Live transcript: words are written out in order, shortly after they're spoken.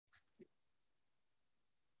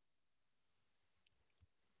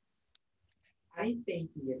I think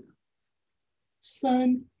you.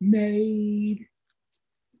 Sun made.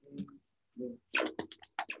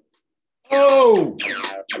 Oh!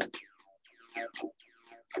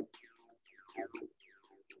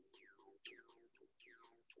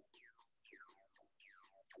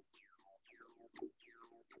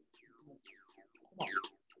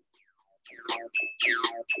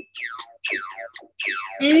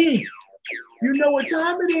 You know what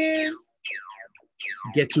time it is.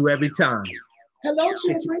 Get you every time. Hello,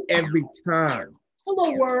 children. Every time.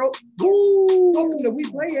 Hello, world. Woo. Welcome to We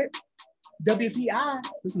Play It. WPI.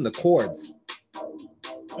 Listen to the chords.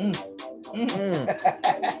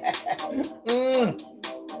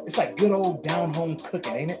 It's like good old down home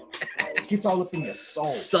cooking, ain't it? It gets all up in your soul.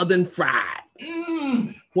 Southern fried.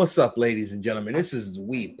 What's up, ladies and gentlemen? This is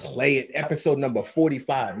We Play It, episode number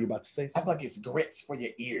 45. You about to say something? I feel like it's grits for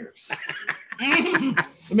your ears.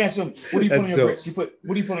 Let me ask you, what do you put on your grits?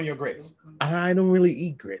 What do you put on your grits? I don't really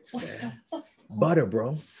eat grits, man. Butter,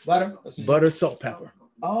 bro. Butter? Butter, salt, pepper.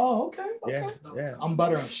 Oh, okay. Yeah. I'm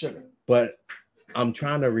butter and sugar. But I'm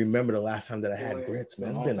trying to remember the last time that I had grits,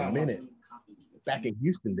 man. It's been a minute. Back in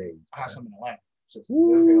Houston days. I had some in Atlanta.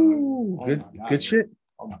 Woo. Good shit.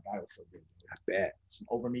 Oh my God, it was so good. I bet. Some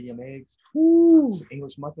over medium eggs. Woo. Some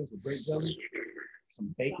English muffins with grape jelly.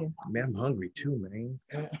 Some bacon. Man, I'm hungry too, man.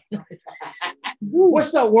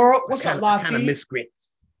 What's up, world? What's up, live? Kind of miss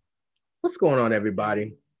grits. What's going on,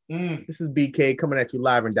 everybody? This is BK coming at you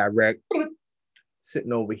live and direct.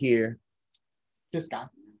 Sitting over here. This guy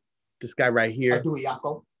right here. Adui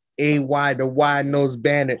Yako. AY, the Wide Nose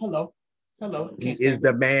Bandit. Hello. He is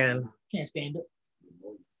the man. Can't stand it.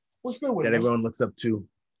 What's good with that him? everyone looks up to.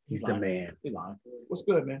 He's lying. The man. He's lying. What's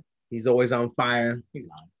good, man? He's always on fire. He's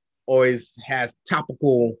lying. Always has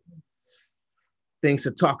topical things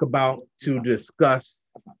to talk about, to discuss,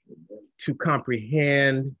 to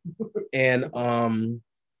comprehend, and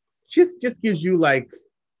just gives you like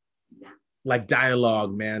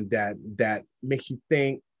dialogue, man, that makes you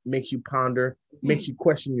think, makes you ponder, makes you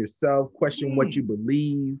question yourself, question what you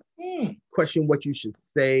believe, question what you should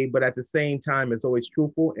say, but at the same time, it's always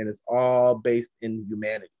truthful and it's all based in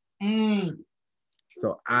humanity.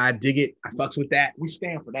 So I dig it. I fucks with that. We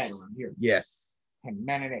stand for that around here. Yes.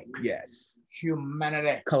 Humanity. Yes.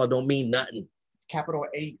 Humanity. Color don't mean nothing. Capital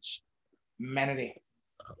H. Humanity.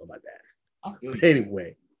 I don't know about that.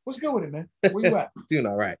 Anyway. What's good with it, man? Where you at? Doing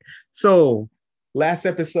all right. So last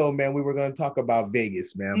episode, man, we were going to talk about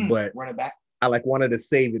Vegas, man, but run it back. I wanted to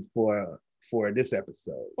save it for this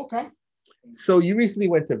episode. Okay. So you recently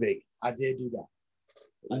went to Vegas. I did do that.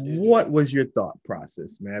 What was your thought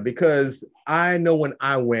process, man? Because I know when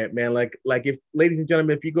I went, man, like if, ladies and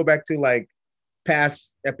gentlemen, if you go back to like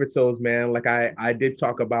past episodes, man, like I did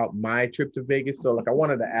talk about my trip to Vegas. So like I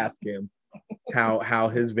wanted to ask him how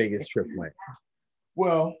his Vegas trip went.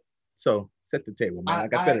 Well, so set the table, man.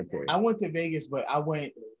 I said it for you. I went to Vegas, but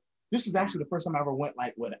this is actually the first time I ever went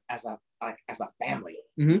as a family.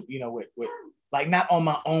 You know, with like not on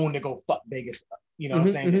my own to go fuck Vegas. You know what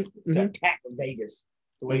I'm saying? To attack Vegas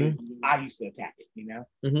the way I used to attack it. You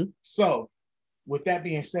know. So, with that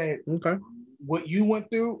being said, what you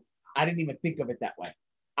went through, I didn't even think of it that way.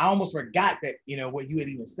 I almost forgot that what you had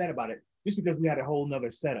even said about it, just because we had a whole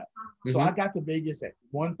nother setup. So I got to Vegas at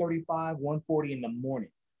 1:35, 1:40 in the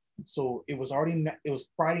morning. So it was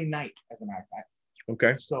Friday night, as a matter of fact.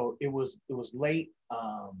 Okay. So it was late.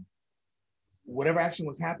 Whatever action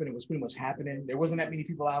was happening was pretty much happening. There wasn't that many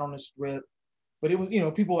people out on the strip, but it was,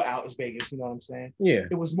 people were out. It's Vegas, you know what I'm saying? Yeah.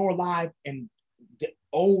 It was more live in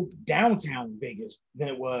old downtown Vegas than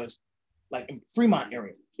it was like in Fremont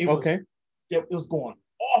area. It was going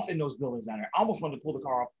off in those buildings down there. I almost wanted to pull the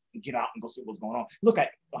car off and get out and go see what's going on. Look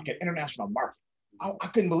at like an international market. I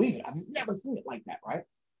couldn't believe it. I've never seen it like that, right?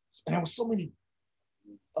 And there was so many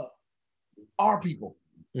our people.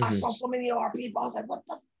 I saw so many our people. I was like, what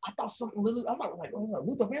the? I thought something little. I'm like, what is that?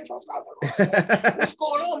 Luther Vandross? I was like, what's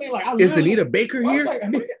going on, man? Like, is Anita Baker here? I was like,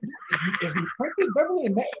 is Frankie Beverly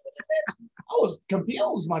and May? I was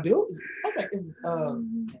confused, my dude. I was like,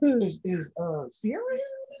 is Sierra here?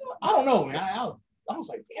 I don't know, man. I was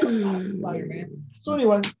like, damn, it's not like, man. So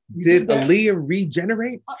anyway, did Aaliyah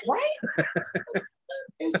regenerate? Right?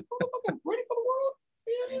 Is motherfucking ready for the world?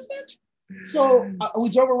 You know this bitch? So we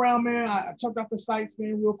drove around, man. I checked out the sites,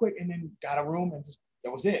 man, real quick, and then got a room, and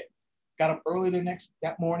that was it. Got up early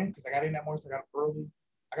that morning because I got in that morning, so I got up early.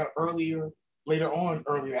 I got up earlier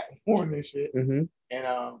that morning and shit, and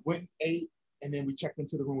went and ate, and then we checked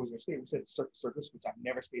into the room we was gonna stay. We said Circus, which I've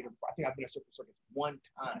never stayed in before. I think I've been to Circus one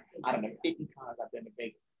time out of the 50 times I've been to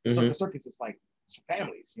Vegas. Circus is like it's for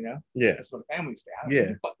families, Yeah, that's where the families stay.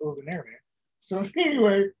 Yeah, fuck those in there, man. So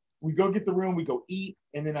anyway. we go get the room, we go eat,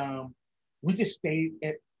 and then we just stayed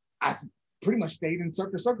at. I pretty much stayed in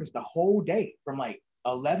Circus the whole day from like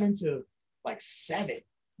 11 to like 7.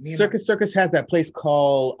 Circus has that place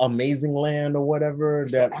called Amazing Land or whatever.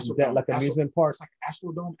 That like amusement park. It's like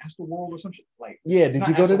Astrodome, Astro World or some shit. Like yeah, did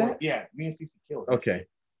you go to that? Yeah, me and Cece killed it. Okay.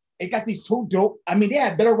 It got these 2 dope. I mean, they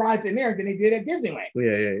had better rides in there than they did at Disneyland.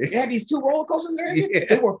 Yeah. They had these 2 roller coasters there. Yeah.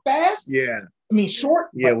 They were fast. Yeah. I mean, short,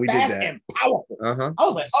 yeah, but we fast did that. and powerful. Uh-huh. I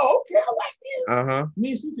was like, oh, okay, I like this.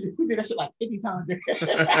 Me and Cece, we did that shit like 50 times.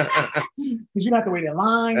 Because you don't have to wait in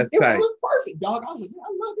line. That's it tight. was perfect, dog. I was like,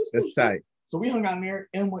 I love this. That's tight. So we hung out in there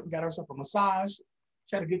and went and got ourselves a massage.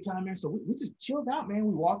 She had a good time there. So we just chilled out, man.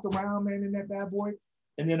 We walked around, man, in that bad boy.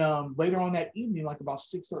 And then later on that evening, like about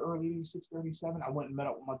 6:37, I went and met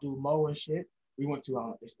up with my dude Mo and shit. We went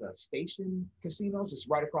to it's the Station Casinos. It's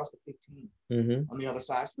right across the 15 on the other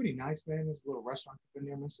side. It's pretty nice, man. There's a little restaurant up in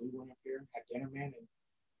there, man. So we went up there and had dinner, man, and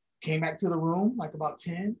came back to the room like about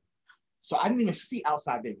 10. So I didn't even see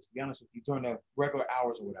outside Vegas, to be honest with you, during the regular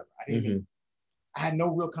hours or whatever. I didn't even, I had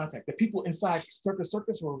no real contact. The people inside Circus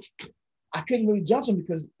were, I couldn't really judge them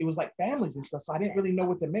because it was like families and stuff. So I didn't really know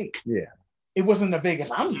what to make. Yeah. It wasn't the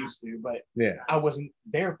Vegas I'm used to, but yeah, I wasn't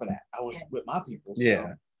there for that. I was with my people. So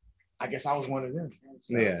yeah. I guess I was one of them.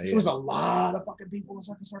 So yeah. There was a lot of fucking people in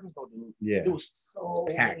Circus though, dude. Yeah. It was so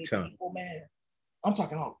many people, man. I'm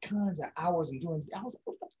talking all kinds of hours and doing. I was like,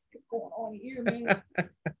 what the fuck is going on here, man?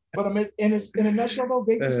 But I mean, in a nutshell, though,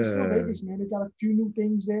 Vegas is still Vegas, man. They got a few new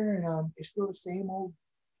things there, and it's still the same old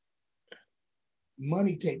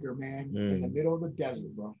money taker, man, in the middle of the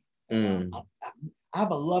desert, bro. I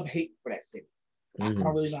have a love-hate for that city. I don't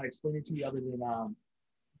really know how to explain it to you other than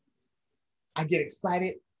I get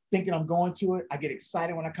excited thinking I'm going to it. I get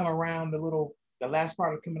excited when I come around the last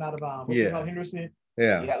part of coming out of Henderson.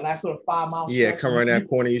 Yeah. That last little 5 miles. Yeah, come around that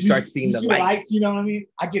corner, you start seeing the lights. You know what I mean?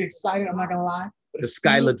 I get excited. I'm not gonna lie. But the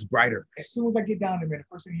sky looks brighter. As soon as I get down there, man, the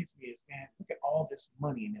first thing that hits me is, man, look at all this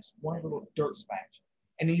money in this one little dirt splash.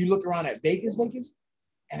 And then you look around at Vegas,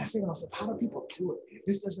 and I say to myself, how do people do it? If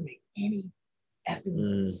this doesn't make any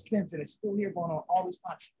effing sense, and it's still here going on all this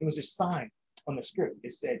time. There was a sign on the strip.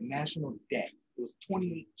 It said national debt. It was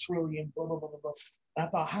 28 trillion, blah, blah, blah, blah, blah. And I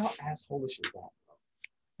thought, how asshole-ish is that,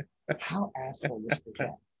 bro? How asshole-ish is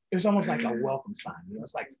that? It was almost like a welcome sign. You know,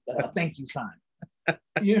 it's like a thank you sign.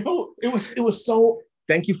 You know, it was so.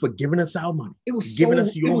 Thank you for giving us our money. It was giving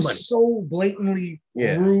us your money. It was so blatantly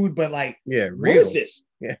rude, but like, real. What is this?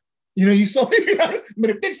 Yeah. You know, you saw it, but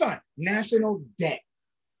a big sign, national debt,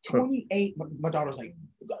 28. My daughter's like,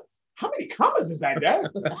 how many commas is that, Dad?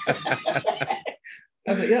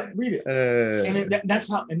 I was like, yep, read it. And that's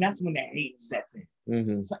when that hate sets in.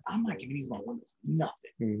 It's like, I'm not giving these motherfuckers nothing.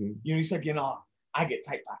 You know, you start getting off, I get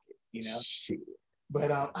tight pocket, you know? Shit. But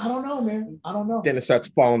I don't know, man. I don't know. Then it starts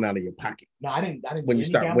falling out of your pocket. No, I didn't when you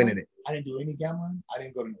start winning it. I didn't do any gambling. I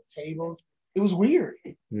didn't go to no tables. It was weird.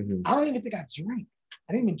 I don't even think I drank.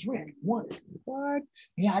 I didn't even drink once. What?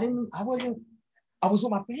 Yeah, I was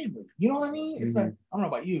with my family. You know what I mean? It's like, I don't know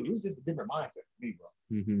about you. It was just a different mindset for me,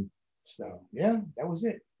 bro. So yeah, that was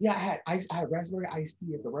it. Yeah, I had raspberry iced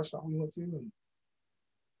tea at the restaurant we went to, and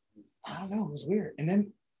I don't know, it was weird. And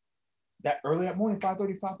then that early that morning,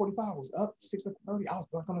 5:30, 5:45, I was up 6:30. I was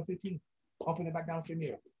back on the 15, pumping it back down to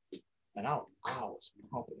here, and I was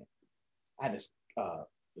pumping it. I had this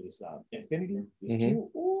Infinity, this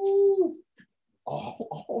cool,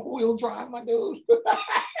 all-wheel drive, my dude.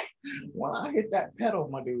 When I hit that pedal,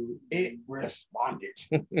 my dude, it responded.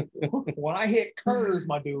 When I hit curves,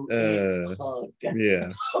 my dude, it hugged.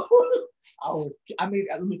 Yeah. I made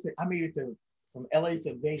it from LA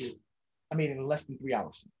to Vegas. I made it in less than 3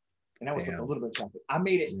 hours. And that was a little bit of traffic. I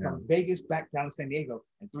made it from Vegas back down to San Diego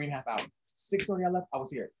in 3.5 hours. 6:30 I left, I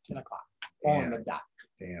was here at 10 o'clock on the dot.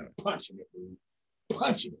 Damn. Punching it, dude.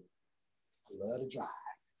 Punching it. I love to drive.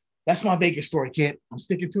 That's my Vegas story, kid. I'm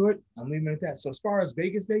sticking to it. I'm leaving it at that. So as far as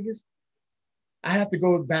Vegas, I have to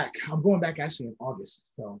go back. I'm going back actually in August.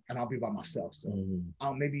 So, and I'll be by myself. So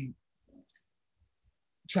I'll maybe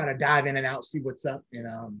try to dive in and out, see what's up.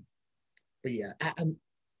 And but yeah, I'm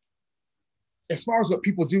as far as what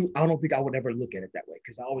people do, I don't think I would ever look at it that way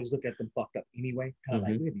because I always look at them fucked up anyway. Kind of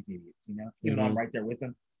like, look at these idiots, you know? Even though I'm right there with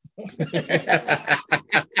them.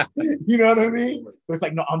 You know what I mean? But it's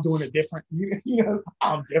like, no, I'm doing it different. You know,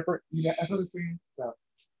 I'm different. You know what I'm saying? So,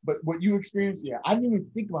 but what you experienced, yeah, I didn't even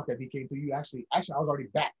think about that, BK, until you actually, I was already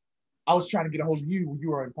back. I was trying to get a hold of you when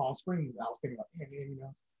you were in Palm Springs. And I was thinking like, man, you know,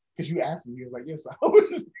 because you asked me, you was like, yes, I was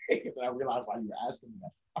in Vegas. And I realized why you were asking me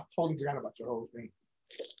that. I totally forgot about your whole thing.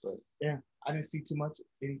 But yeah, I didn't see too much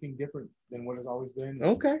anything different than what has always been.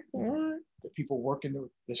 Okay, all right. The people working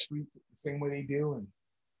the streets the same way they do, and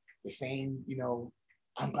the same, you know,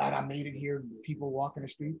 I'm glad I made it here. People walking the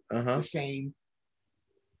streets, the same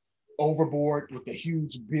overboard with the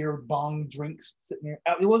huge beer bong drinks sitting there.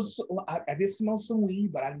 It was, I did smell some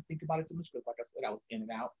weed, but I didn't think about it too much because, like I said, I was in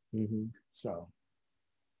and out. So,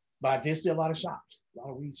 but I did see a lot of shops, a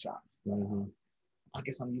lot of weed shops. I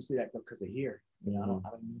guess I'm used to that because of here. You know, I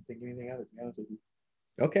don't even think anything other. To be honest with you.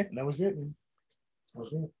 Okay, and that was it, man. That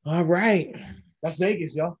was it. All right, that's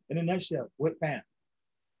Vegas, yo. In a nutshell, with fam,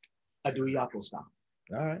 Adui Yako style.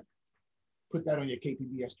 All right, put that on your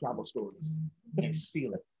KPBS travel stories and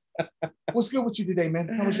seal it. What's good with you today, man?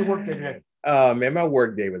 How was your work day today? Man, my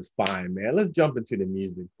work day was fine, man. Let's jump into the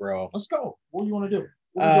music, bro. Let's go. What do you want to do?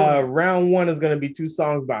 Round one is gonna be 2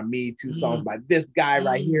 songs by me, 2 songs by this guy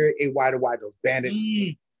right here, a Wide Nose Bandit.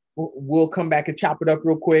 We'll come back and chop it up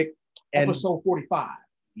real quick. And, episode 45.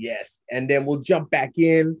 Yes, and then we'll jump back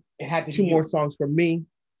in. It had 2 more songs from me,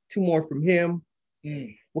 2 more from him.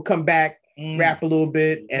 We'll come back, rap a little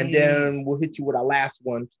bit, and then we'll hit you with our last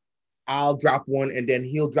one. I'll drop one, and then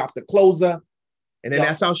he'll drop the closer. And then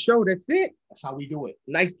that's our show. That's it. That's how we do it.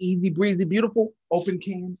 Nice, easy, breezy, beautiful. Open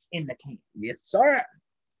can in the can. Yes, sir.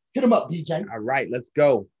 Hit him up, DJ. All right, let's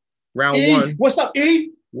go. Round one. What's up,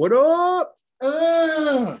 E? What up?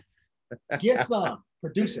 Get some.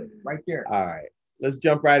 Producer right there. All right. Let's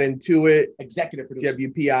jump right into it. Executive producer.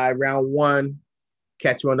 WPI, round one.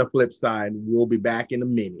 Catch you on the flip side. We'll be back in a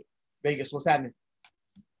minute. Vegas, what's happening?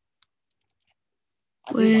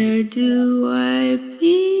 Where do I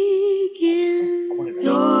begin?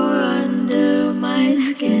 You're under my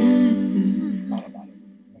skin.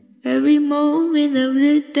 Every moment of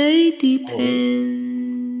the day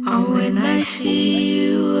depends on when I see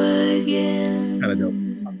you again. Kind of dope.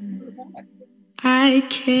 I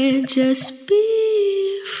can't just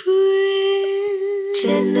be a friend.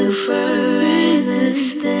 Jennifer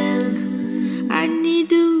Aniston. I need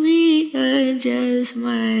to readjust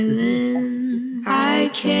my lens. I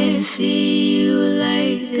can't see you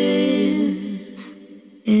like this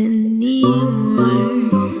anymore.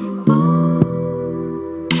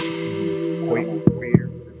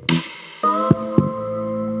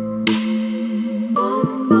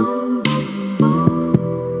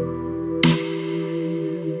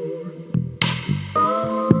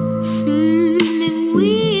 And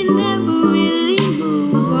we never really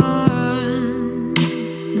move on.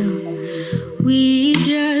 No, we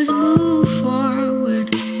just move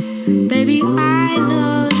forward. Baby, I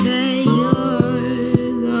know that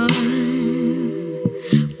you're gone,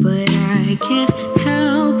 but I can't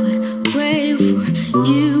help but wait for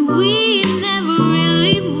you. We never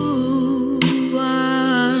really move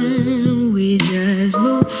on. We just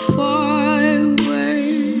move forward,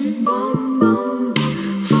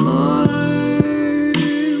 forward.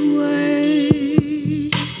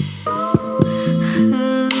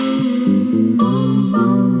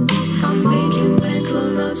 I'm making mental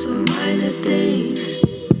notes of minor things.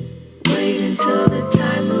 Wait until the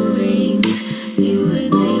timer rings. You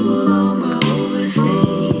enable all my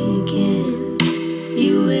overthinking.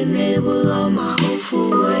 You enable all my hopeful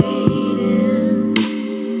waiting.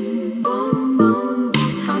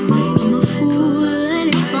 I'm a fool and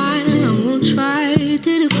it's fine. I won't try to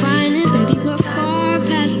define it. Baby, we're far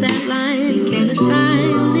past that line. Can't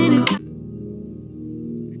assign it.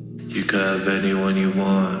 You could have anyone you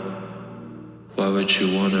want. Why would you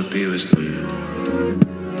wanna be with me?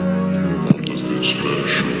 I'm nothing special.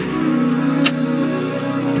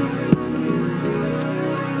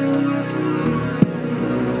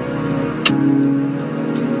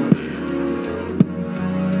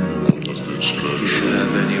 You could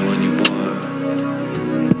have anyone you want.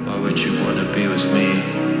 Why would you wanna be with me?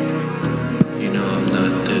 You know I'm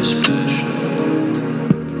not this special.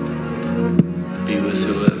 Be with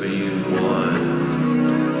whoever you want.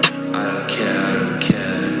 I don't care, I don't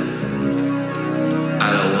care. I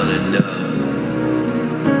don't wanna know.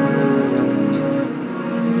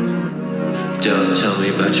 Don't tell me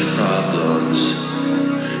about your problems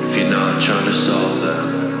if you're not trying to solve them.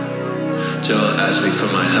 Don't ask me for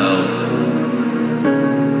my help.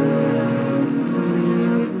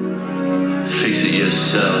 Fix it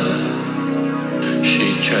yourself.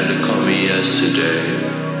 She tried to call me yesterday,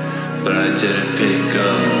 but I didn't pick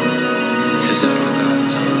up, 'cause I don't got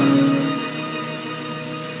time.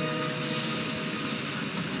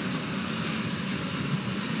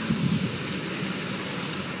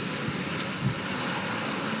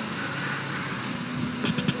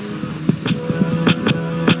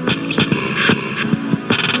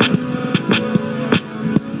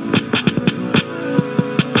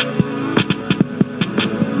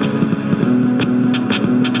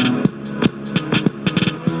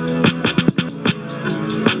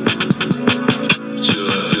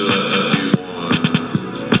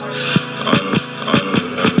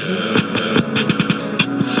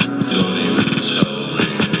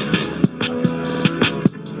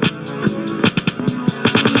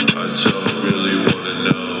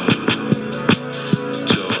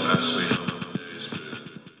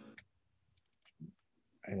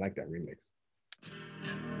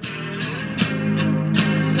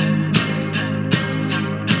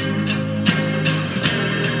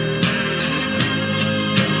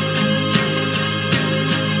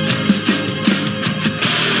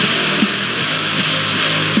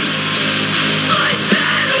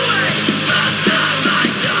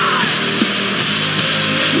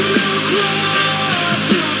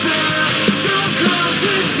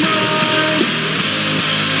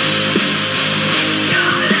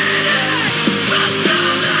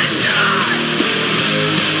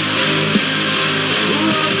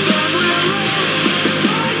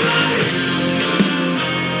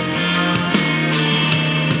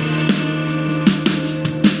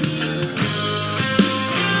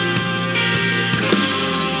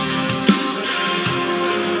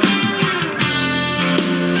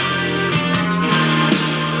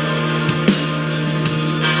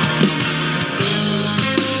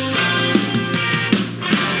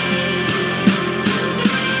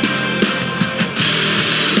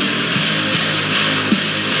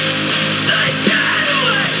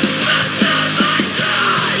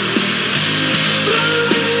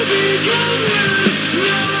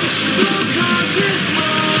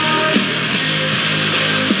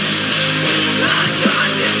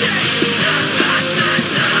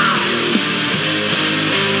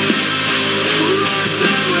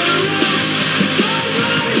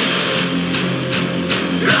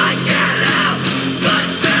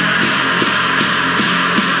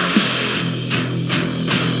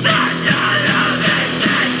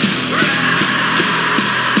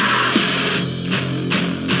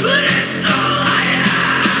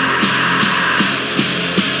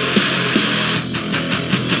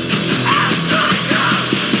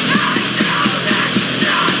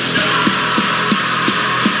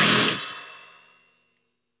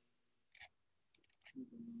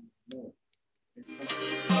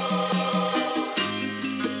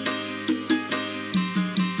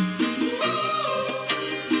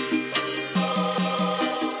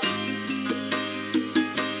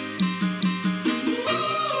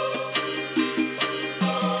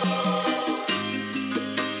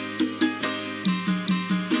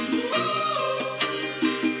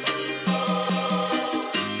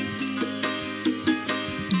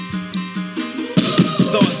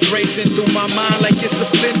 racing through my mind like it's a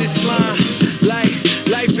finish line. Like,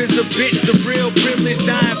 life is a bitch, the real privilege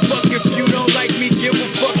dying. Fuck if you don't like me, give a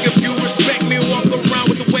fuck if you respect me. Walk around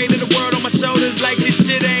with the weight of the world on my shoulders like this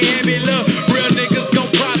shit ain't heavy. Look, real niggas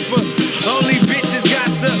gon' prosper, only bitches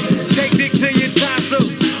gossip. Take dick to your tonsil.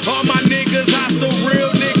 All my niggas hostile,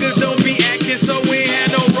 real niggas don't be acting, so we ain't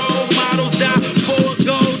had no role models. Die for a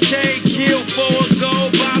gold chain, kill for a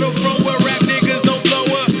gold bottle. From where rap niggas don't blow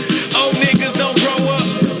up, old niggas don't grow up.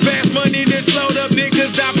 Fast money then slowed up,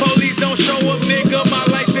 niggas die, police don't show up, nigga. My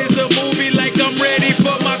life is a movie like I'm ready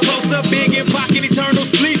for my close-up. Big in pocket, eternal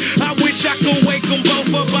sleep. I wish I could wake them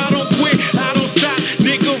both up. I don't quit, I don't stop,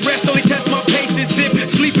 nigga. Rest only test my patience. If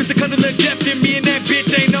sleep is the cousin of death, then me and that bitch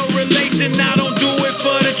ain't no relation. I don't do it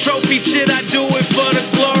for the trophy shit, I do it for the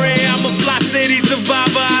glory. I'm a fly city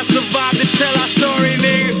survivor, I survived to tell our story,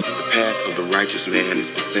 nigga. The path of the righteous man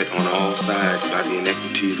is beset on all sides by the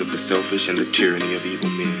inequities of the selfish and the tyranny of evil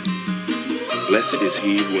men. Blessed is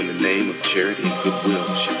he who in the name of charity and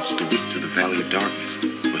goodwill shepherds the weak through the valley of darkness,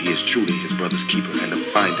 for he is truly his brother's keeper and a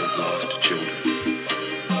finder of lost children.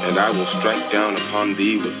 And I will strike down upon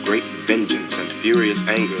thee with great vengeance and furious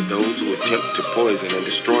anger those who attempt to poison and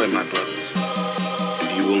destroy my brothers.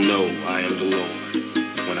 And you will know I am the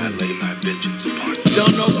Lord when I lay my vengeance upon you.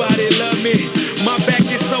 Don't nobody love me, my back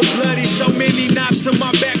is so bloody. So many knives to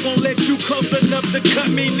my back won't let you close enough to cut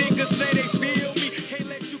me. Niggas say they feel me, can't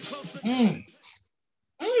let you close enough.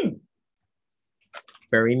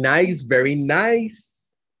 Very nice, very nice.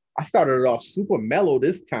 I started it off super mellow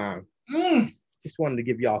this time. Just wanted to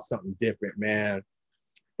give y'all something different, man.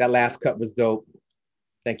 That last cut was dope.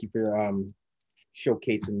 Thank you for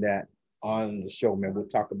showcasing that on the show, man. We'll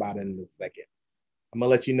talk about it in a second. I'm gonna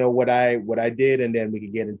let you know what I did, and then we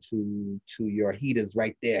can get into your heaters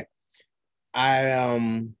right there.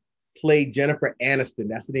 I played Jennifer Aniston.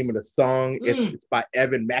 That's the name of the song. It's by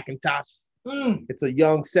Evann McIntosh. It's a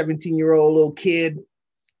young 17-year-old little kid.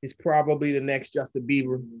 He's probably the next Justin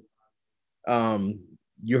Bieber.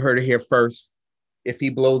 You heard it here first. If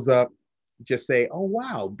he blows up, just say, "Oh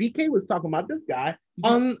wow, BK was talking about this guy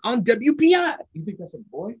on WPI." You think that's a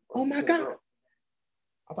boy? Oh my god!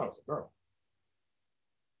 I thought it was a girl.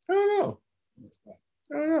 I don't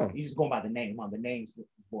know. He's just going by the name. The name's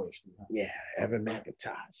boyish too. Huh? Yeah, Evann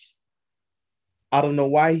McIntosh. I don't know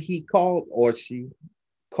why he called or she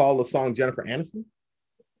called the song Jennifer Aniston.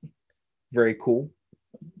 Very cool.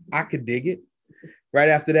 I could dig it. Right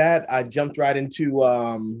after that, I jumped right into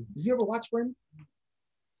Did you ever watch Friends?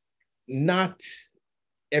 Not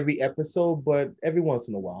every episode, but every once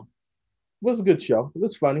in a while. It was a good show. It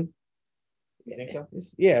was funny. You think so?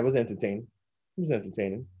 Yeah, it was entertaining. It was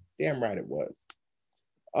entertaining. Damn right it was.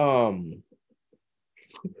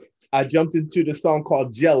 I jumped into the song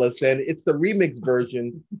called Jealous, and it's the remix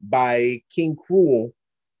version by King Krule,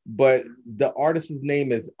 but the artist's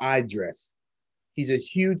name is Eyedress. He's a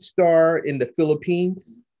huge star in the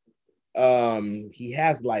Philippines. He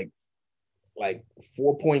has like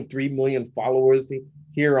 4.3 million followers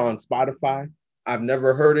here on Spotify. I've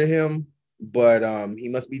never heard of him, but he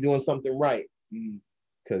must be doing something right,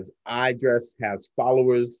 because Eyedress has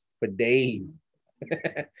followers for days.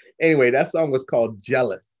 Anyway, that song was called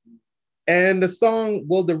Jealous. And the song,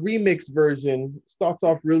 well, the remix version starts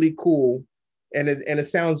off really cool, and it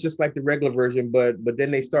sounds just like the regular version, but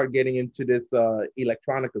then they start getting into this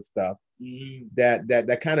electronica stuff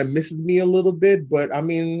that kind of misses me a little bit. But I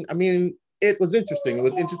mean, it was interesting. It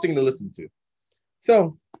was interesting to listen to.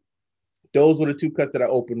 So those were the two cuts that I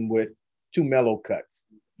opened with, two mellow cuts.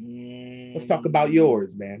 Let's talk about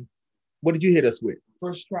yours, man. What did you hit us with?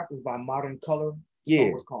 First track was by Modern Color. The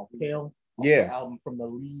song was called Pale. Yeah. The album From the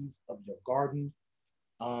Leaves of Your Garden.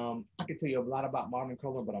 I can tell you a lot about Modern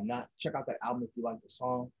Color, but I'm not. Check out that album if you like the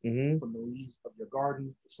song. From the Leaves of Your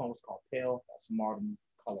Garden. The song was called Pale. That's Modern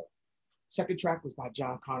Color. Second track was by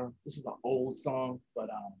Jon Connor. This is an old song, but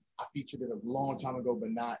I featured it a long time ago,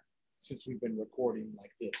 but not since we've been recording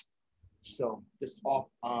like this. So this is off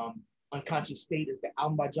Unconscious State is the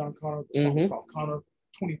album by Jon Connor. The song is called Connor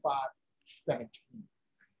 2517.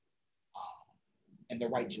 And the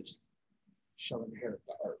righteous shall inherit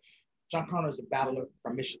the earth. Jon Connor is a battler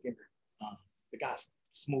from Michigan. The guy's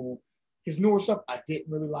smooth. His newer stuff I didn't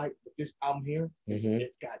really like, but this album here,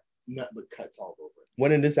 it's got nothing but cuts all over it.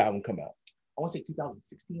 When did this album come out? I want to say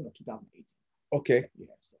 2016 or 2018. Okay. Yeah,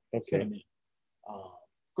 so it's been a minute.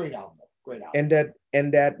 Great album, though. Great album.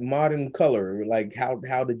 And that Modern Color, like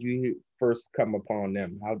how did you first come upon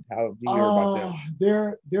them? How did you hear about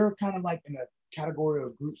them? They're kind of like in a category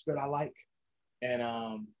of groups that I like.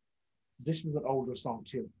 And this is an older song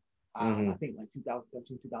too. I think like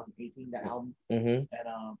 2017, 2018, that album. And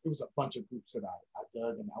it was a bunch of groups that I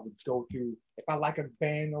dug, and I would go through. If I like a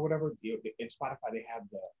band or whatever, in Spotify they have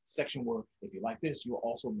the section where if you like this, you'll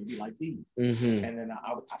also maybe like these. And then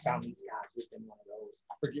I found these guys within one of those.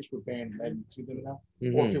 I forget what band led me to them now,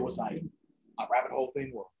 or if it was like a rabbit hole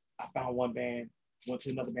thing where I found one band, went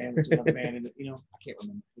to another band, and I can't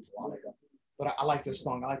remember. It was a while ago. But I like their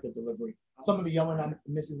song. I like their delivery. Some of the yelling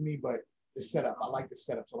misses me, but the setup, I like the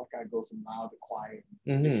setup. So like I go from loud to quiet,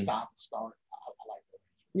 and stop and start. I like that.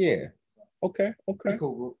 Yeah. So, okay. Pretty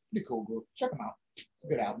cool group. Check them out. It's a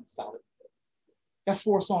good album. Solid. That's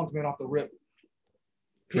 4 songs, man, off the rip.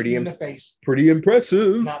 Pretty in the face. Pretty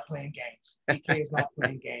impressive. Not playing games. BK is not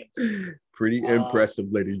playing games. Pretty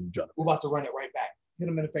impressive, ladies and gentlemen. We're about to run it right back. Hit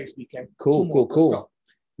him in the face, BK. Cool.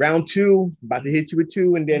 Round 2, about to hit you with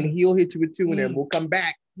 2, and then he'll hit you with 2, and then we'll come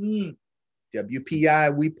back.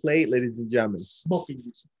 WPI, we played, ladies and gentlemen. Smoking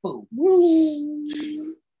you some food. Woo!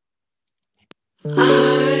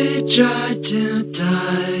 I tried to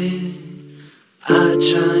die. I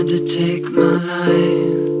tried to take my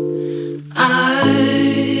life.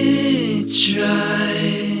 I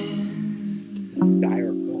tried.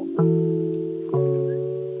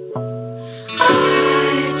 I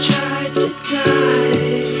tried to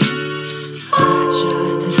die. I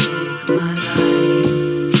tried to take my life.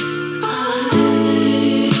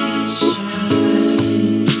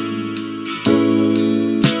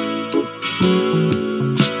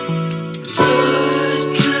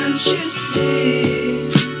 You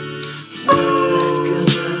see what that girl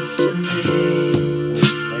does to me?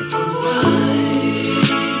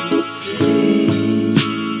 I see.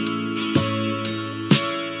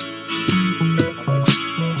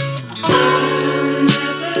 I'll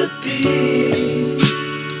never be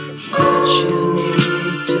what you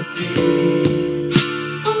need to be.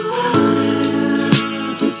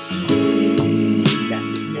 I'll see.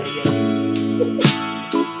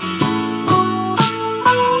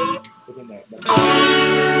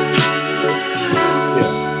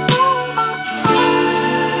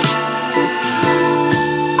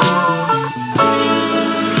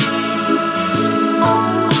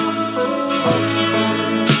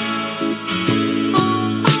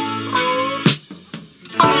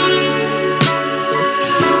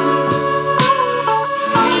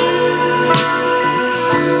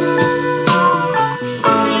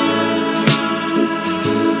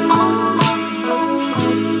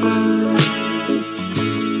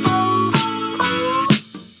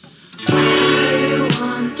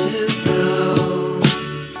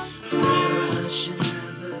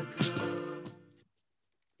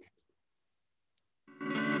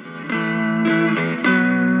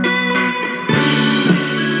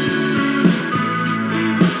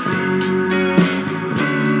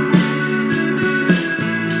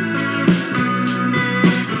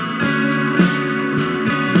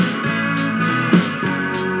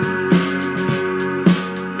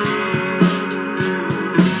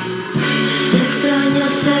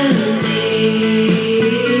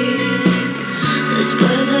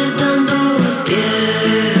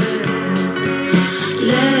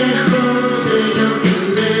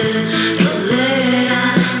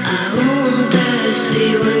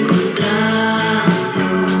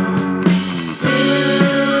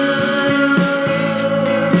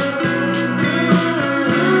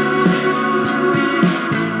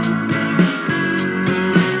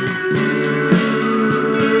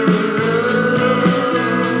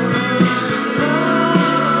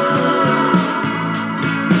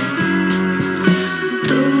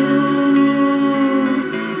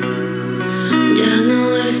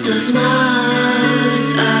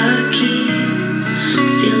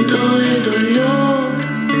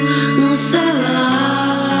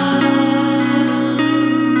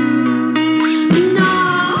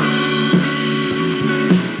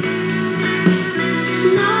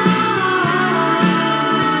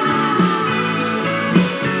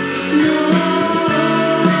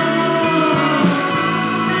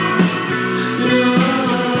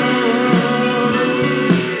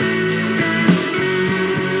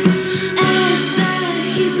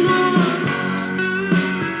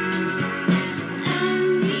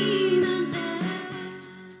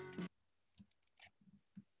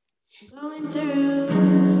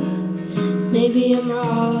 Maybe I'm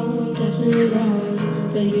wrong, I'm definitely wrong,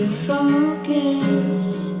 but your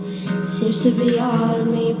focus seems to be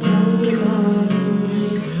on me, probably not.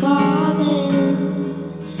 Now you're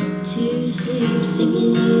falling to sleep,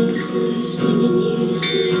 singing you to sleep, singing you to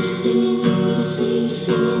sleep, singing you to sleep,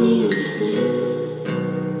 singing you to sleep.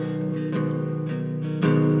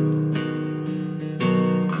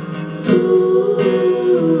 Ooh.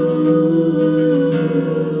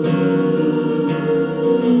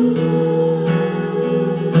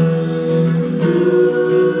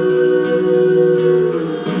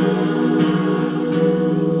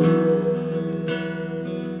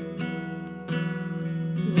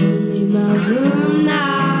 room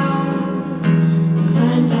now.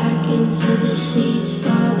 Climb back into the sheets,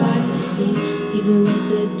 fall back to sleep. Even with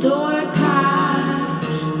the door cracked,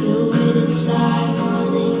 you wait inside,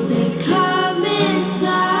 wanting to come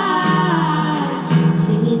inside.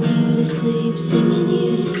 Singing you to sleep, singing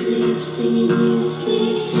you to sleep, singing you to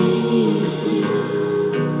sleep, singing you to sleep.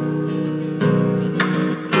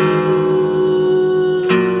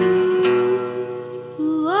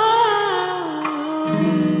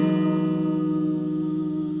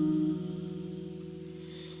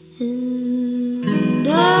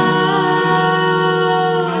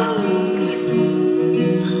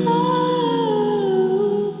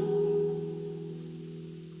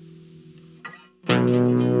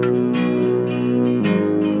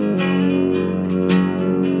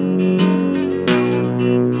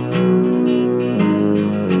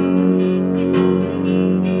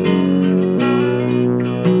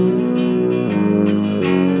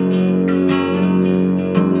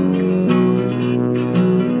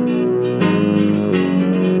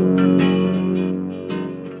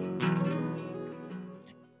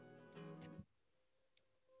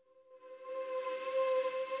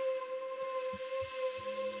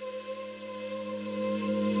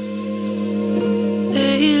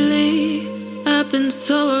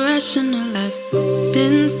 So irrational, I've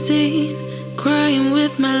been seen crying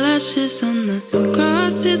with my lashes on the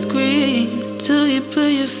cross's green till you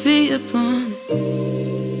put your feet upon it.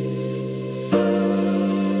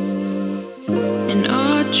 In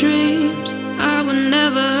our dreams, I would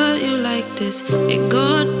never hurt you like this. It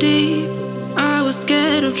got deep, I was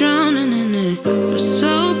scared of drowning in it. But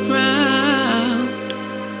so proud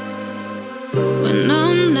when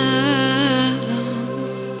I'm now.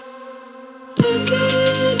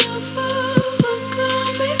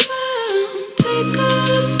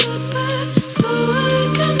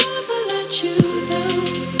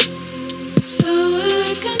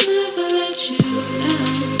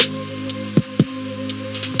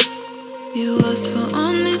 You asked for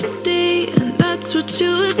honesty, and that's what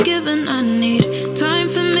you were given. I need time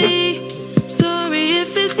for me. Sorry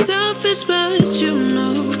if it's selfish, but you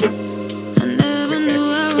know I never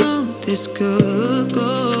knew how wrong this could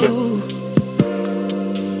go.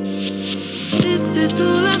 This is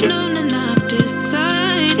all I've known, and I've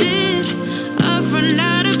decided I've run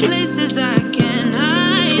out of places I can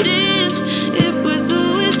hide in. It was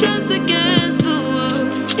always us against the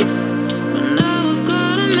world, but now I've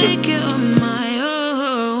gotta make it on my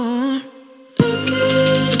own.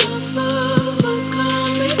 Looking for what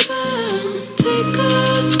can't be found. Take a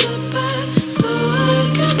step back so I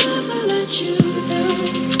can never let you down.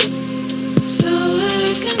 So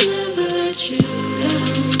I can never let you down.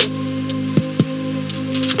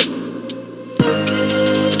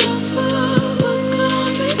 Looking for what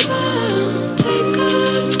can't be found. Take a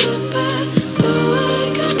step back so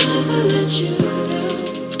I can never let you down.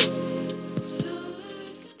 So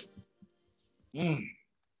I can...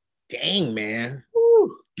 Dang, man.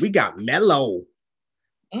 Woo. We got mellow.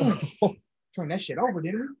 Turn that shit over,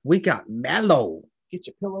 didn't We got mellow. Get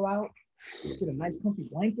your pillow out. Get a nice comfy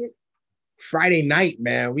blanket. Friday night,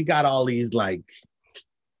 man. We got all these like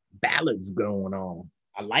ballads going on.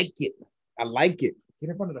 I like it. I like it. Get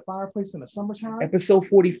in front of the fireplace in the summertime. Episode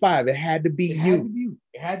 45. It had to be you.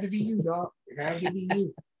 It had to be you, dog. It had to be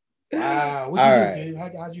you. Wow. What you do, dude?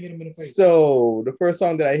 How'd you hit him in the face? So the first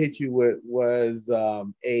song that I hit you with was a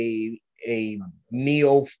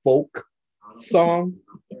neo folk song,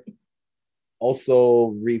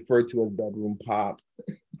 also referred to as bedroom pop.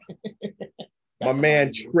 My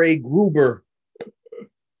man Trey Gruber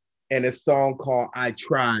and a song called I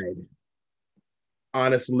Tried.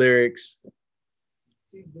 Honest lyrics,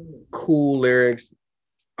 cool lyrics,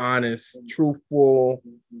 honest, truthful,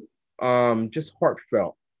 just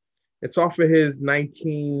heartfelt. It's off of his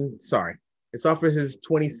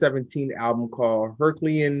 2017 album called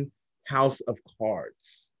Herculean House of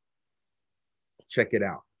Cards. Check it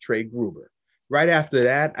out, Trey Gruber. Right after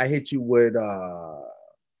that, I hit you with,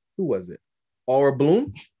 who was it? Aura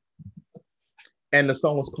Blum. And the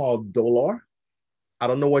song was called Dolor. I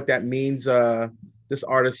don't know what that means. This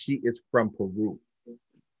artist, she is from Peru.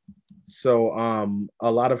 So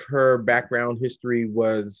a lot of her background history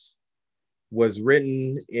was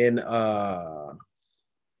written in,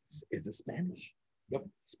 is it Spanish? Yep,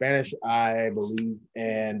 Spanish, I believe.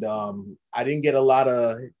 And I didn't get a lot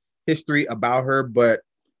of history about her, but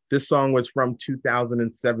this song was from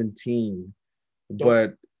 2017.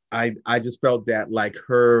 But I just felt that like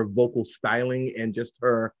her vocal styling and just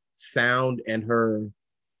her sound and her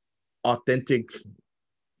authentic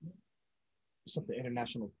something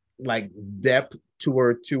international like depth to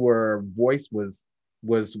her voice was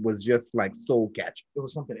was just like soul catching. There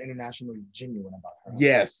was something internationally genuine about her.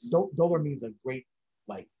 Yes. Dolor means a great,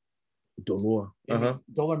 like, Dolor.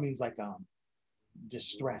 Dolor means like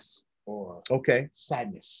distress or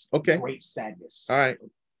sadness. Okay. Great sadness. All right.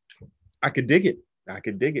 I could dig it.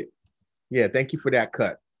 Yeah, thank you for that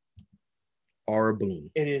cut. Aura Blum.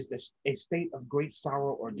 It is a state of great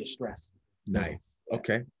sorrow or distress. Nice.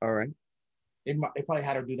 Okay. All right. It probably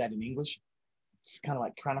had her do that in English. It's kind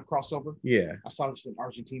of crossover. Yeah. I saw some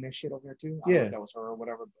Argentina shit over there too. I don't know if that was her or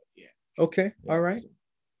whatever, but yeah. Okay. All right. So,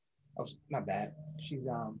 that was not bad. She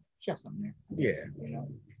got something there. Yeah. You know.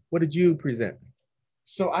 What did you present?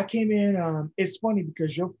 So I came in. It's funny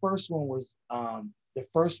because your first one was the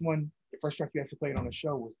first track you actually played on the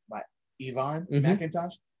show was by Evann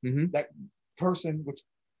McIntosh. That person, which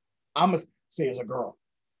I'm gonna say is a girl,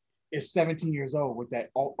 is 17 years old with that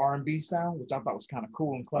alt R&B sound, which I thought was kind of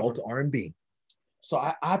cool and clever. Alt R&B. So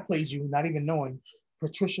I played you, not even knowing,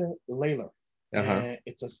 Patricia Lalor. And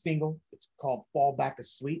it's a single. It's called Fall Back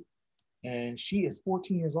Asleep. And she is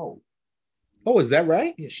 14 years old. Oh, is that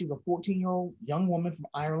right? Yeah, she's a 14-year-old young woman from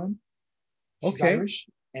Ireland. She's Irish.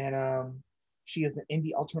 And she is an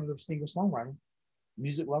indie alternative singer-songwriter,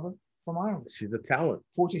 music lover from Ireland. She's a talent.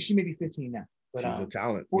 14, she may be 15 now. But she's a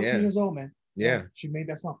talent. 14 years old, man. Yeah. She made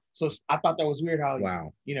that song. So I thought that was weird how,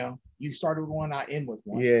 you started with one, I end with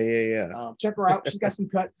one. Yeah. Check her out. She's got some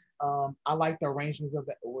cuts. I like the arrangements of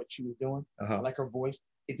what she was doing. I like her voice.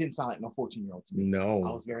 It didn't sound like no 14-year-old to me. No.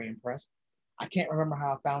 I was very impressed. I can't remember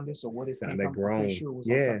how I found this or what it came from. Grown. I'm pretty sure it was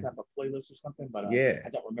on some type of playlist or something, but I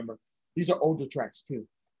don't remember. These are older tracks too.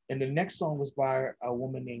 And the next song was by a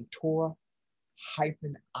woman named Tora-i,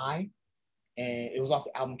 and it was off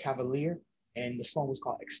the album Cavalier, and the song was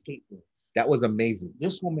called Escape Room. That was amazing.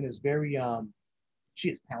 This woman is very she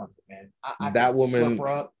is talented, man. That woman, slip her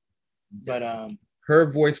up, but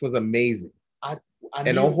her voice was amazing. And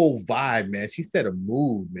the knew, whole vibe, man. She set a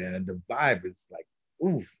mood, man. The vibe is like,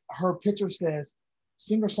 oof. Her picture says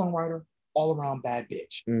singer-songwriter, all around bad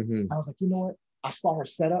bitch. I was like, you know what? I saw her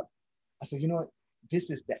setup. I said, you know what? This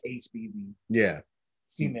is the HBV.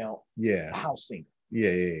 Female. House singer.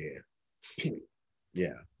 Period.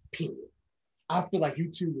 Period. I feel like you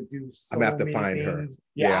two would do so many things. I'm going to have to find her. I'm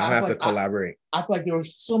going to have to collaborate. I feel like there were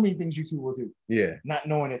so many things you two will do. Not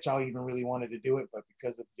knowing that y'all even really wanted to do it, but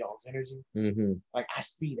because of y'all's energy, like I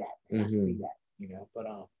see that. I see that, you know. But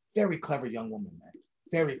very clever young woman, man.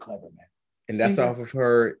 Very clever, man. And that's off of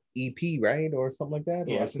her EP, right? Or something like that?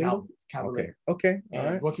 Yeah, it's an album. It's Cavalier. Okay. All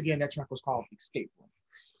right. Once again, that track was called Escape Room.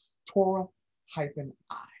 Tora-i.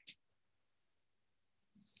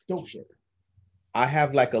 Dope shit. I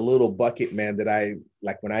have like a little bucket, man, that I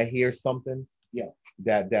like when I hear something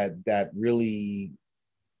that really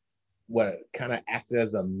what kind of acts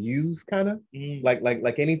as a muse, kind of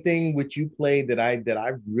like anything which you play that I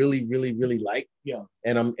really like.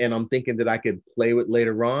 And I'm thinking that I could play with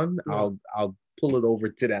later on. I'll pull it over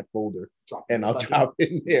to that folder and I'll drop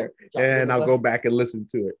it in there and I'll go back and listen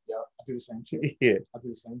to it. I do the same shit. I do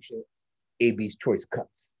the same shit. AB's Choice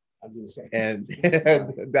Cuts. I do the same. And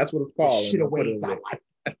that's what it's called. Shit away I like.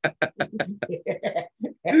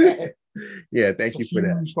 Thank you for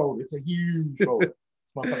that. Folder. It's a huge folder.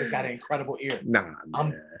 Motherfucker's got an incredible ear. Nah,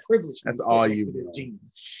 I'm privileged. That's all you to this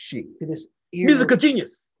genius. Shit. To this ear. Musical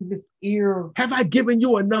genius. To this ear. Have I given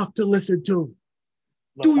you enough to listen to?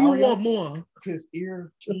 Do you want more? To this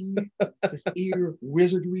ear king. This ear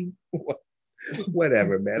wizardry.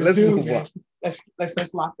 Whatever, man. Let's move on.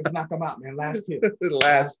 Let's knock them out, man. Last two.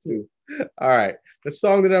 Last two. All right. The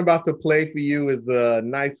song that I'm about to play for you is a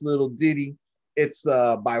nice little ditty. It's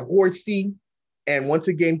by Horsey. And once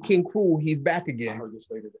again, King Krule, he's back again. I heard this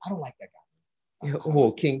later. I don't like that guy.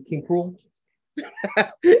 Oh, King Krule?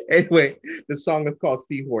 Anyway, the song is called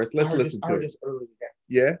Seahorse. Let's listen to it. I heard this earlier today.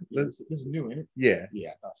 Yeah? This is new, isn't it? Yeah.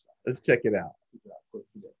 Yeah. Let's check it out.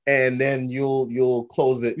 And then you'll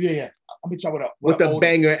close it. Yeah. I'll meet y'all with a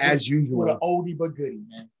banger as usual. With an oldie but goodie,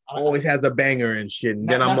 man. Always has a banger and shit. And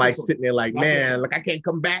then I'm like sitting there like, man, like I can't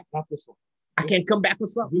come back. Not this one. I can't come back with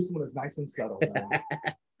something. This one is nice and subtle.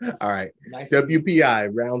 All right. Nice WPI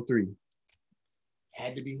round 3.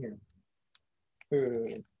 Had to be him.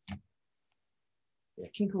 Yeah,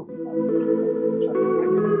 King Krule.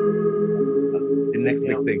 The next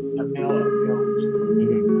big thing.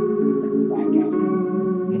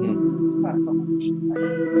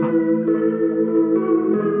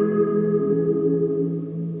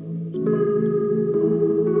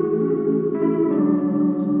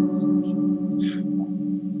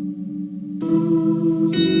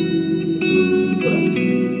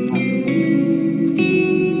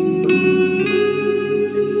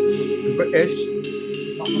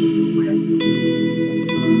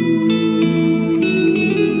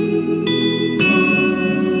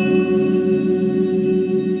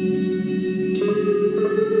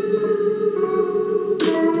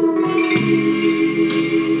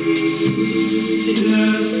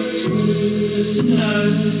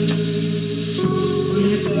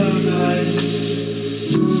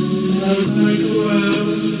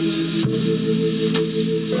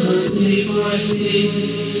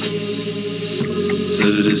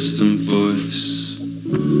 Said a distant voice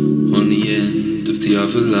on the end of the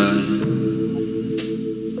other line,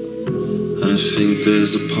 and I think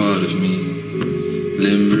there's a part of me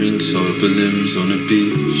limbering sober limbs on a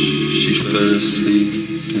beach. She fell asleep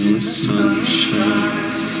in the sunshine,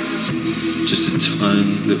 just a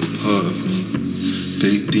tiny little part of me,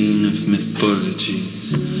 big bean of mythology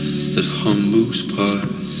that humbles pride.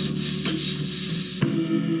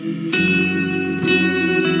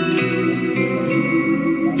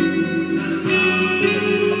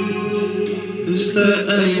 Is there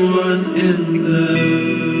anyone in there?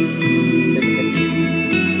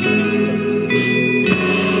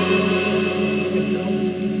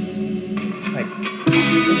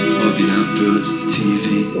 All the adverts, the TV,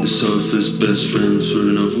 the sofa's best friends for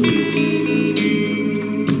another week.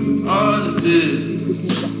 All of this,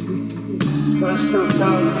 but I still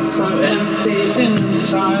felt so empty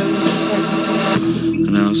inside.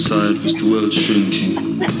 And outside was the world shrinking,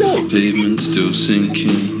 pavement still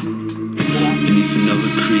sinking. Beneath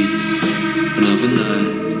another creep, another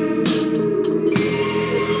night.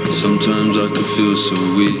 Sometimes I can feel so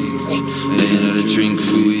weak, ain't had a drink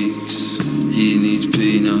for weeks. He needs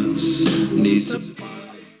peanuts, needs a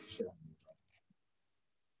pie.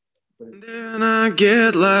 Then I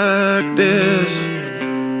get like this,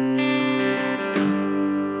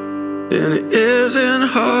 and it isn't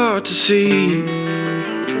hard to see.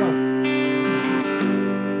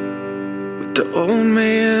 The old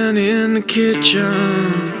man in the kitchen,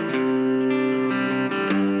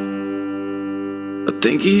 I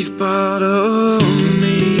think he's part of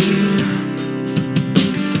me.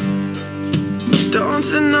 Don't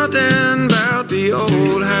say nothing about the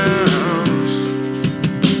old house,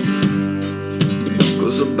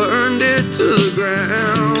 'cause I burned it to the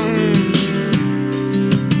ground.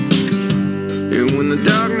 And when the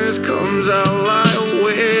darkness comes, I'll lie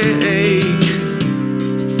awake,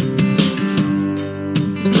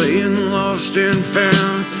 playing lost and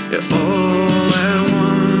found, yeah, all at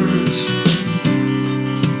once.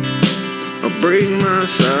 I'll break my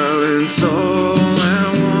silence all at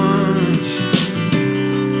once.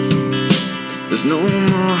 There's no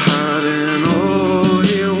more hiding, all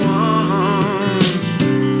he wants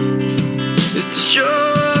is to show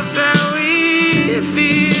us how he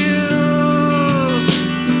feels.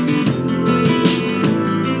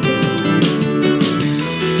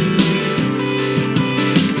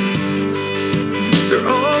 They're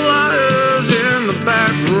all liars in the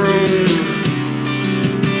back room.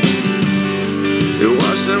 They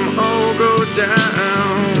watch them all go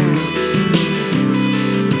down.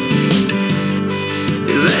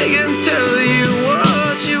 They can tell you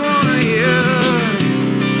what you wanna hear,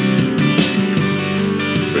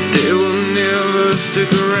 but they will never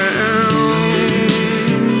stick around.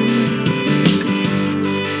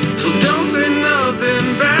 So don't say nothing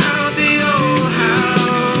about the old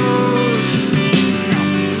house,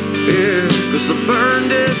 yeah, 'cause I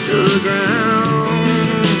burned it to the ground.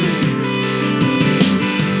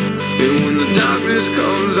 And when the darkness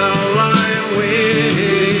comes, I'll lie and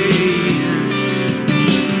wait,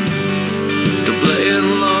 to playing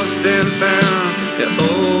lost and found, yeah,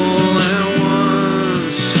 all at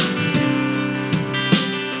once.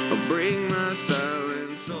 I'll bring my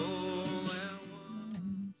silence all at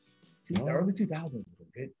once. The early 2000s was a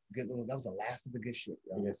good little. That was the last of the good shit.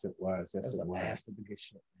 Yo. Yes, it was. That was the last of the good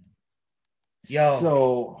shit, man. Yo.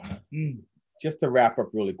 So, just to wrap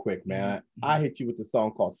up really quick, man, I hit you with a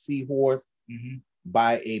song called Seahorse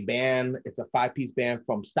by a band. It's a 5-piece band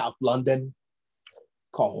from South London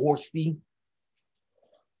called Horsey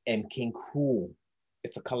and King Krule.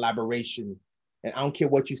 It's a collaboration, and I don't care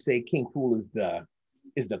what you say. King Krule is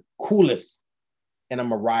the coolest, and I'm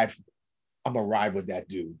gonna ride with that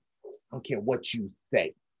dude. I don't care what you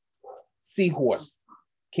say. Seahorse,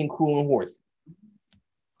 King Krule and Horsey.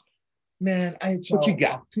 Man, I hit What you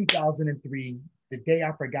got? 2003, The Day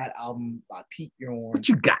I Forgot album by Pete Yorn. What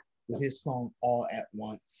you got? With his song All at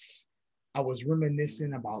Once. I was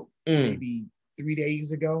reminiscing about maybe 3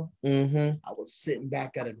 days ago. I was sitting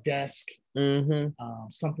back at a desk.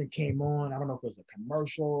 Something came on. I don't know if it was a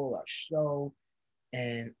commercial, a show,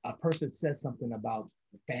 and a person said something about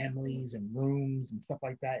families and rooms and stuff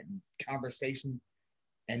like that and conversations.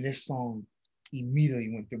 And this song immediately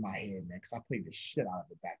went through my head, man, because I played the shit out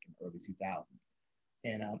of it back in the early 2000s.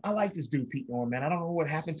 And I like this dude, Pete Yorn, man. I don't know what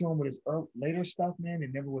happened to him with his later stuff, man.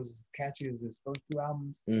 It never was as catchy as his first 2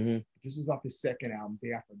 albums. This is off his second album,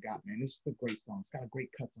 Day I Forgot, man. This is a great song. It's got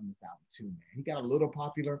great cuts on this album, too, man. He got a little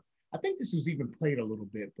popular. I think this was even played a little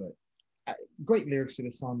bit, but great lyrics to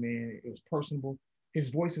this song, man. It was personable. His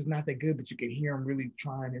voice is not that good, but you can hear him really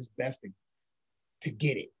trying his best to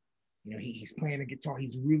get it. You know, he's playing the guitar.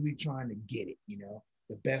 He's really trying to get it, you know,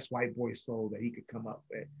 the best white boy soul that he could come up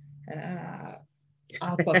with. And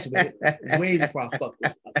I'll fuck with it way before I fuck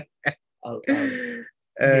with it.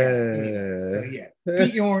 So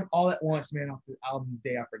Pete Yorn, All at Once, man, off the album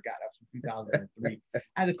Day I Forgot, that was from 2003. I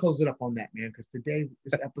had to close it up on that, man, because today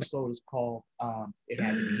this episode is called It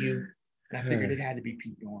Had to Be You. And I figured it had to be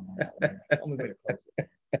Pete Yorn on that one. That's the only way to close it.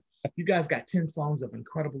 You guys got 10 songs of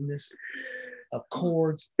incredibleness, of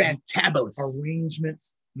chords, fantabulous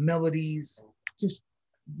arrangements, melodies, just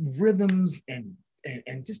rhythms and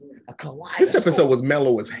just a kaleidoscope. This episode was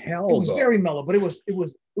mellow as hell. It was very mellow, but it was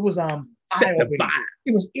eye-opening.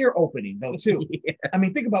 It was ear-opening though too. Yeah. I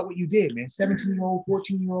mean, think about what you did, man. 17-year-old,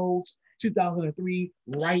 14-year-olds, 2003,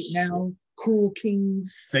 right now, Krule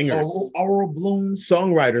Kings, singers, Aura Blum,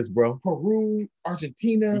 songwriters, bro. Peru,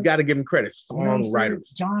 Argentina. You got to give them credit. Songwriters.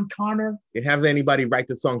 Jon Connor. They have anybody write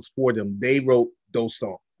the songs for them. They wrote those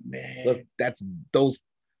songs. Man,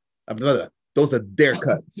 those are their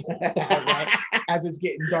cuts. Right? As it's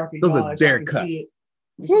getting dark, those are their cuts.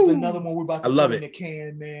 This is another one we're about to put in the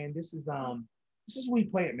can, man. This is we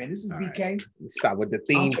play it, man. This is BK. Right. Stop with the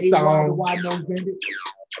theme song. The Wide Nose Bandit.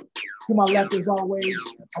 To my left, as always,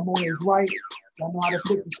 I'm on his right. I know how to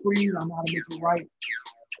flip the screen. I know how to make it right.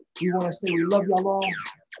 We want to say we love y'all all.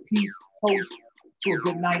 Peace, toast, to a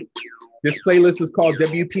good night. This playlist is called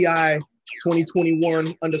WPI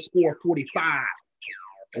 2021_45.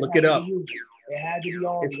 Look it up. It had to be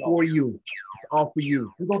all. It's for you. It's all for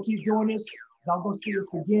you. We're gonna keep doing this. Y'all gonna see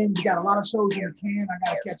us again. We got a lot of shows in the can. I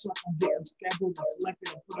gotta catch up on getting scheduled and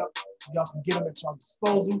selected and put up. Y'all can get them at y'all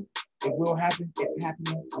disposal. It will happen. It's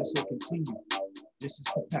happening. This will continue. This is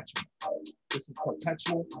perpetual. This is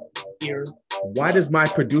perpetual here. Why does my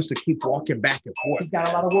producer keep walking back and forth? He's got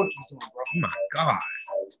a lot of work he's doing, bro. Oh my God.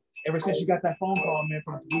 Ever since you got that phone call, man,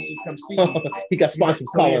 from the producer to come see you. He got sponsors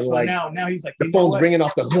calling. So now he's like, the phone's ringing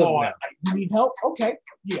off the hook now. You need help? Okay.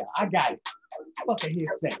 Yeah, I got it. Fucking hit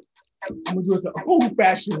say. I'm gonna do it the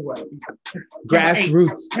old-fashioned way.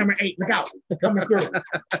 Grassroots. Camera 8, look out. Coming through.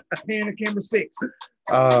 Pan to camera 6.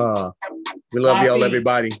 We love y'all,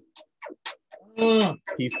 everybody.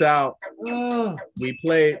 Peace out. We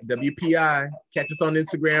play WPI. Catch us on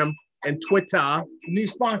Instagram and Twitter. New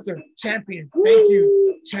sponsor, Champion. Thank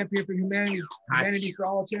you. Champion for humanity. Humanity for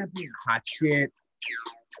all champions. Hot shit.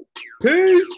 Peace.